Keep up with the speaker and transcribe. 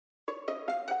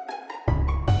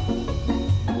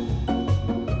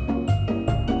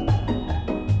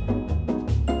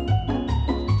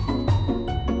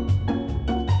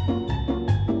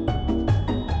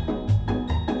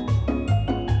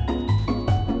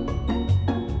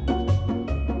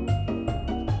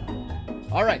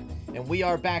All right, and we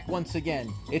are back once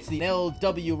again. It's the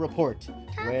LW report,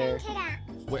 where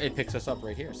it picks us up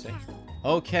right here. See?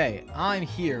 Okay, I'm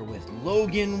here with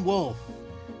Logan Wolf,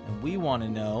 and we want to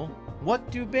know,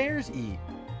 what do bears eat?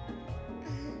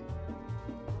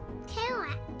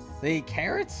 Carrots. They eat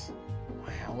carrots?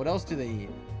 Wow, what else do they eat?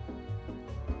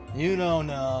 You don't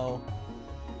know.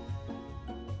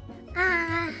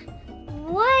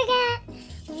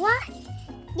 What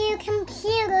do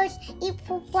computers eat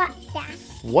for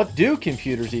breakfast? What do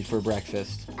computers eat for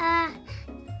breakfast?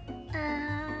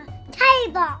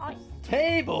 Tables.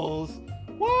 Tables?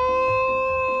 What?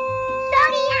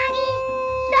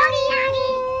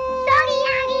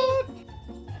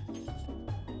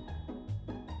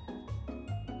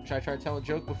 Should I try to tell a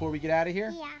joke before we get out of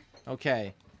here? Yeah.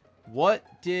 Okay.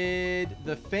 What did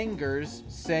the fingers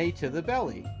say to the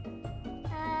belly?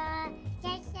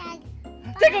 Just said.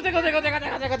 Tickle, tickle, tickle, tickle,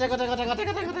 tickle, tickle, tickle, tickle, tickle, tickle,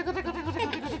 tickle, tickle, tickle,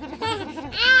 tickle,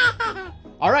 tickle.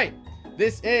 All right.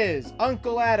 This is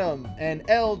Uncle Adam and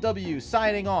LW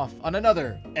signing off on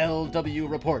another LW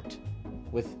report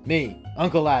with me,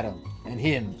 Uncle Adam, and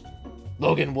him,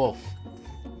 Logan Wolf.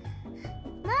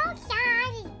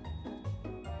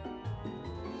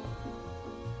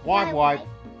 Wipe, wipe.